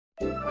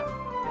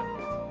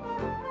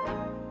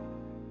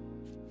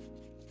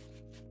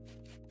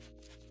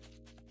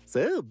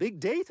So, big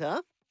date,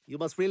 huh? You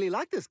must really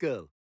like this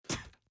girl.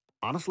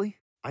 Honestly,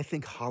 I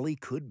think Holly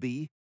could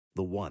be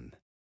the one.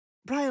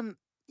 Brian,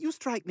 you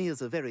strike me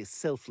as a very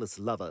selfless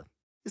lover.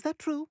 Is that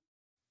true?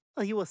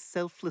 Are you a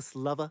selfless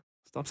lover?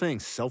 Stop saying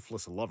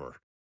selfless lover.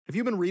 Have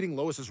you been reading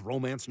Lois's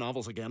romance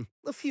novels again?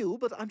 A few,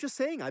 but I'm just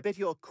saying I bet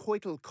your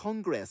coital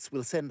congress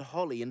will send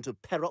Holly into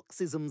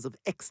paroxysms of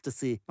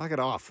ecstasy. Knock it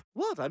off.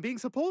 What? I'm being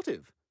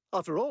supportive.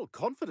 After all,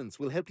 confidence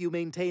will help you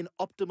maintain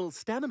optimal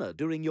stamina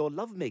during your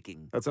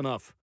lovemaking. That's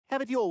enough.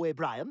 Have it your way,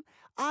 Brian.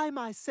 I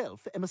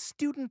myself am a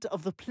student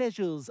of the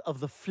pleasures of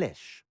the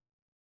flesh.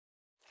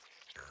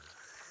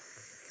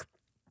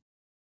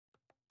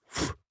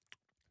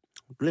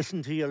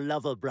 Listen to your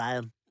lover,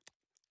 Brian.